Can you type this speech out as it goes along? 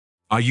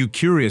Are you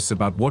curious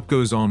about what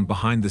goes on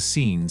behind the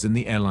scenes in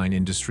the airline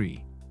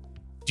industry?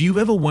 Do you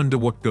ever wonder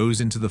what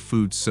goes into the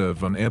food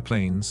served on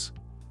airplanes?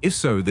 If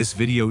so, this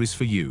video is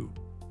for you.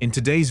 In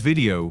today's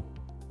video,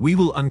 we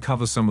will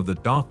uncover some of the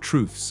dark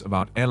truths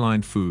about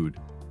airline food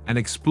and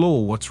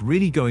explore what's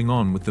really going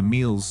on with the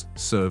meals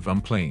served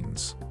on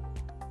planes.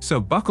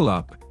 So buckle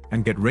up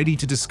and get ready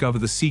to discover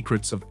the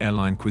secrets of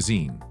airline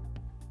cuisine.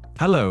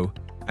 Hello,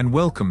 and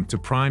welcome to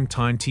Prime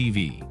Time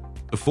TV.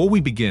 Before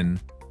we begin,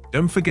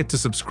 don't forget to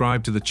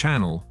subscribe to the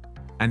channel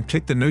and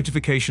click the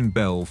notification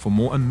bell for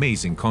more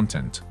amazing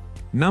content.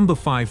 Number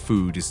 5.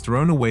 Food is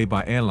thrown away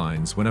by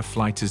airlines when a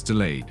flight is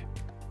delayed.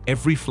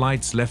 Every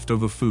flight's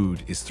leftover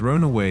food is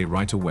thrown away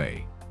right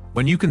away.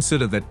 When you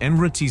consider that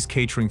Emirates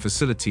catering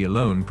facility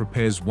alone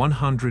prepares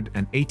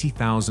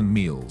 180,000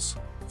 meals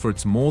for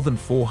its more than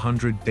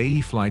 400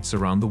 daily flights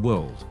around the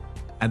world,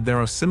 and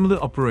there are similar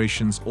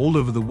operations all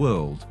over the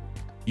world,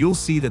 you'll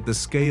see that the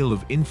scale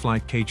of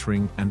in-flight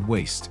catering and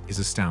waste is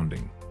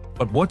astounding.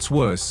 But what's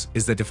worse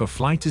is that if a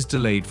flight is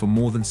delayed for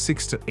more than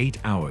 6 to 8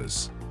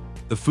 hours,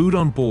 the food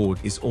on board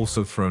is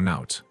also thrown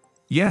out.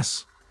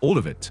 Yes, all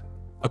of it.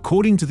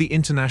 According to the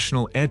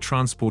International Air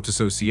Transport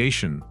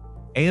Association,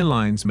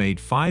 airlines made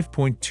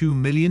 5.2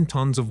 million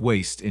tons of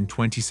waste in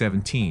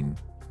 2017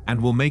 and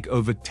will make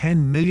over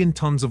 10 million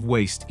tons of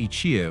waste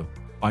each year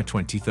by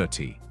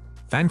 2030.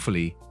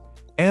 Thankfully,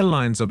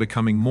 airlines are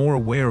becoming more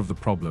aware of the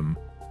problem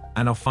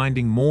and are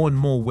finding more and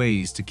more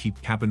ways to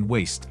keep cabin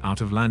waste out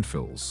of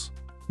landfills.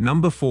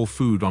 Number 4.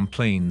 Food on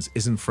planes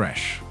isn't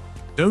fresh.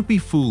 Don't be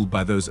fooled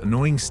by those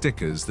annoying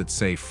stickers that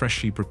say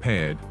freshly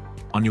prepared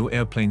on your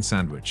airplane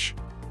sandwich.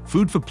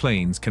 Food for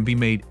planes can be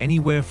made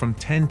anywhere from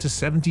 10 to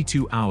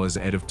 72 hours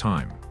ahead of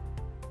time.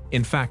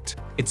 In fact,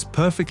 it's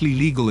perfectly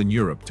legal in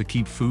Europe to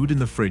keep food in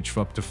the fridge for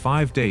up to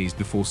 5 days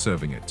before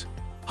serving it.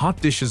 Hot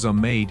dishes are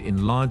made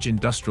in large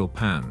industrial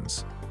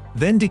pans,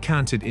 then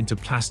decanted into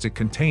plastic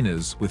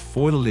containers with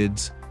foil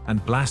lids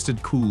and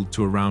blasted cooled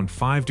to around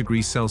 5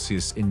 degrees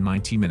Celsius in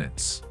 90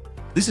 minutes.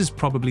 This is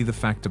probably the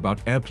fact about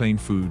airplane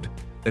food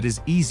that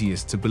is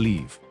easiest to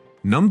believe.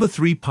 Number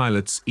 3.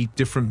 Pilots eat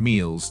different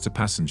meals to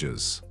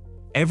passengers.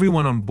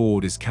 Everyone on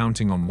board is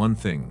counting on one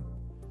thing: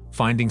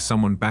 finding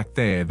someone back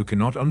there who can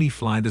not only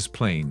fly this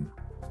plane,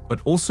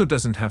 but also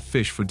doesn't have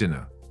fish for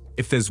dinner.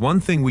 If there's one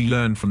thing we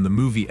learned from the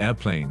movie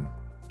Airplane,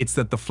 it's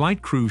that the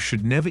flight crew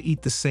should never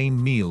eat the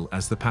same meal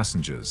as the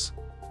passengers.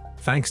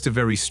 Thanks to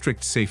very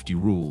strict safety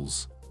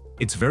rules,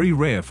 it's very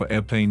rare for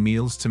airplane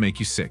meals to make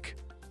you sick.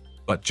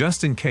 But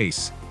just in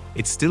case,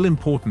 it's still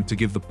important to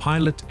give the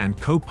pilot and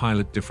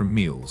co-pilot different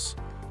meals,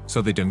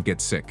 so they don't get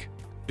sick.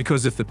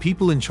 Because if the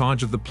people in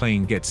charge of the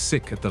plane get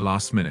sick at the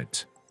last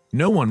minute,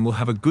 no one will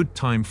have a good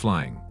time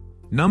flying.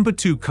 Number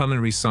 2.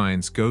 Culinary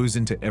science goes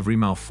into every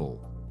mouthful.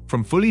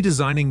 From fully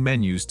designing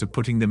menus to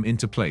putting them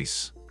into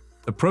place,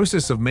 the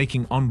process of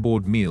making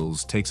onboard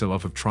meals takes a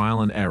lot of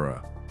trial and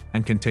error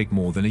and can take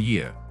more than a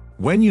year.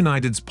 When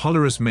United's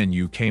Polaris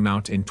menu came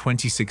out in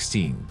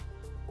 2016,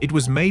 it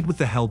was made with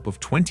the help of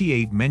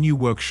 28 menu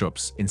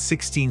workshops in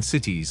 16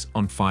 cities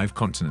on 5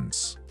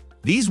 continents.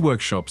 These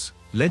workshops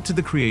led to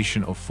the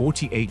creation of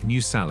 48 new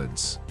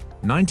salads,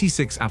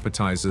 96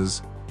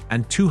 appetizers,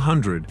 and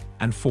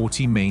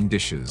 240 main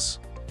dishes.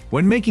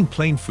 When making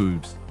plain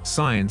food,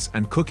 science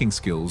and cooking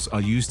skills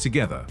are used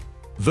together.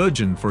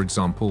 Virgin, for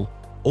example,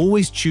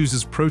 always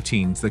chooses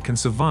proteins that can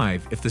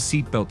survive if the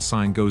seatbelt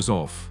sign goes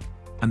off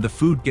and the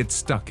food gets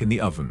stuck in the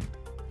oven.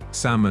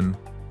 Salmon,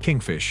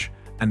 kingfish,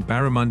 and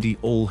barramundi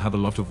all have a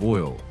lot of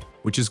oil,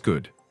 which is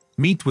good.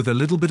 Meat with a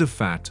little bit of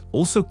fat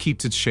also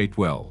keeps its shape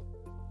well.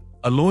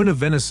 A loin of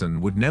venison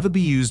would never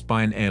be used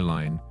by an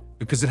airline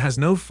because it has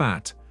no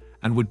fat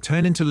and would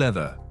turn into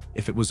leather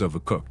if it was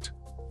overcooked.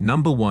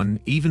 Number 1.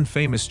 Even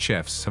famous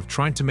chefs have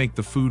tried to make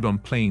the food on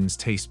planes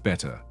taste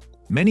better.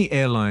 Many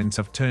airlines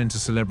have turned to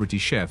celebrity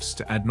chefs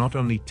to add not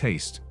only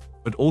taste,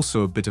 but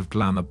also a bit of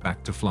glamour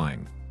back to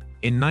flying.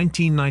 In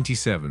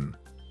 1997,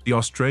 the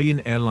Australian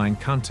airline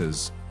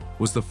Qantas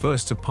was the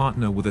first to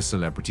partner with a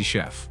celebrity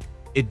chef.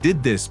 It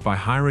did this by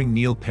hiring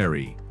Neil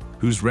Perry,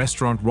 whose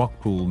restaurant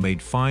Rockpool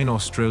made fine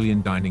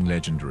Australian dining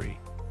legendary.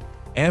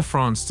 Air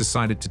France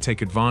decided to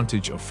take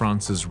advantage of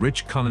France's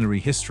rich culinary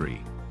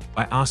history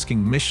by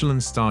asking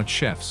Michelin-starred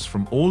chefs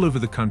from all over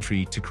the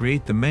country to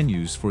create the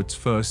menus for its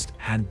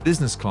first-hand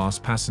business-class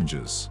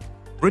passengers.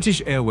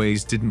 British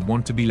Airways didn't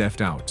want to be left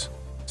out,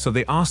 so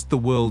they asked the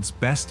world's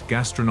best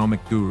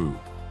gastronomic guru,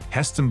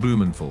 Heston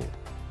Blumenthal,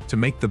 to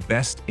make the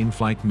best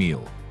in-flight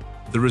meal.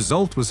 The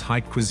result was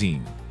Haute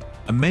Cuisine,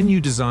 a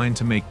menu designed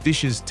to make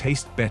dishes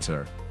taste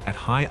better at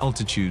high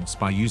altitudes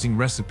by using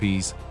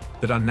recipes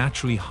that are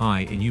naturally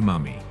high in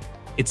umami.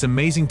 It's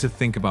amazing to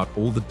think about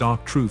all the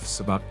dark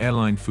truths about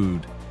airline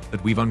food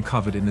that we've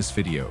uncovered in this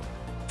video.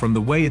 From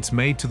the way it's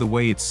made to the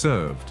way it's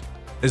served,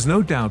 there's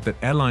no doubt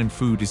that airline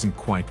food isn't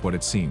quite what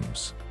it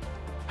seems.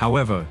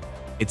 However,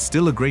 it's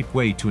still a great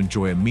way to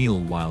enjoy a meal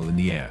while in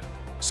the air.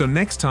 So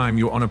next time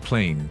you're on a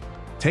plane,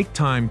 take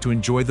time to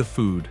enjoy the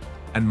food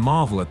and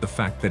marvel at the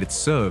fact that it's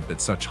served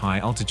at such high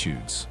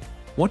altitudes.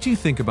 What do you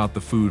think about the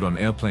food on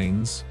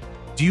airplanes?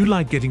 Do you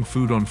like getting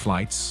food on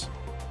flights?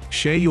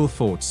 Share your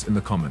thoughts in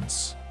the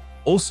comments.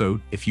 Also,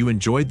 if you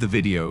enjoyed the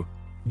video,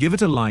 give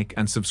it a like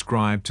and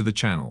subscribe to the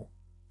channel.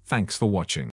 Thanks for watching.